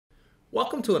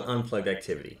Welcome to an unplugged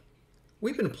activity.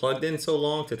 We've been plugged in so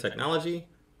long to technology,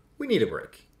 we need a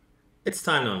break. It's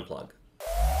time to unplug.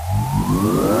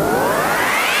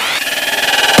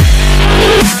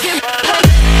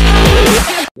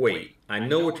 Wait, I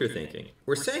know what you're thinking.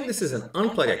 We're saying this is an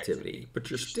unplugged activity, but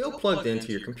you're still plugged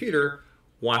into your computer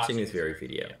watching this very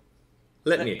video.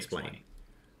 Let me explain.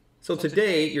 So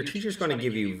today, your teacher's going to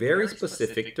give you very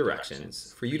specific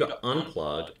directions for you to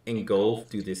unplug and go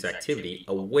do this activity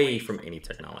away from any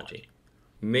technology.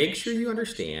 Make sure you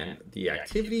understand the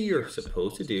activity you're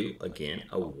supposed to do, again,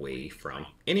 away from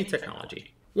any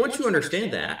technology. Once you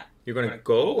understand that, you're going to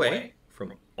go away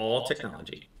from all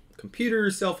technology.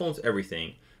 Computers, cell phones,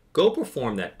 everything. Go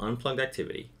perform that unplugged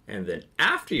activity, and then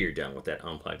after you're done with that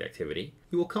unplugged activity,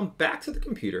 you will come back to the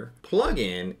computer, plug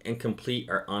in, and complete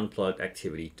our unplugged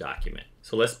activity document.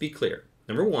 So let's be clear.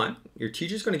 Number one, your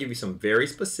teacher's going to give you some very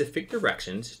specific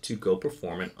directions to go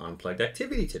perform an unplugged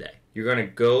activity today. You're going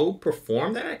to go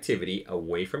perform that activity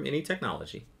away from any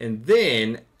technology, and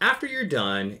then after you're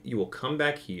done, you will come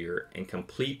back here and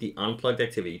complete the unplugged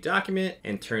activity document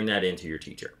and turn that into your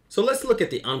teacher. So let's look at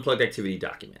the unplugged activity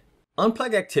document.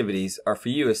 Unplugged activities are for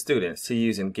you as students to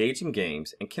use engaging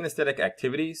games and kinesthetic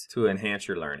activities to enhance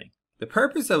your learning. The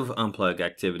purpose of unplugged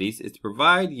activities is to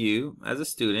provide you, as a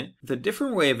student, with a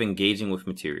different way of engaging with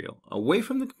material, away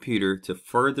from the computer to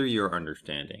further your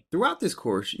understanding. Throughout this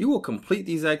course, you will complete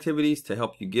these activities to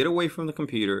help you get away from the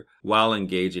computer while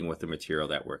engaging with the material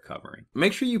that we're covering.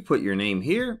 Make sure you put your name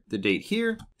here, the date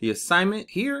here, the assignment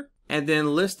here, and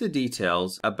then list the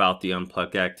details about the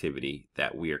unplugged activity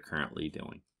that we are currently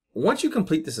doing. Once you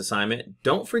complete this assignment,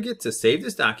 don't forget to save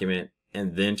this document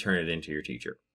and then turn it into your teacher.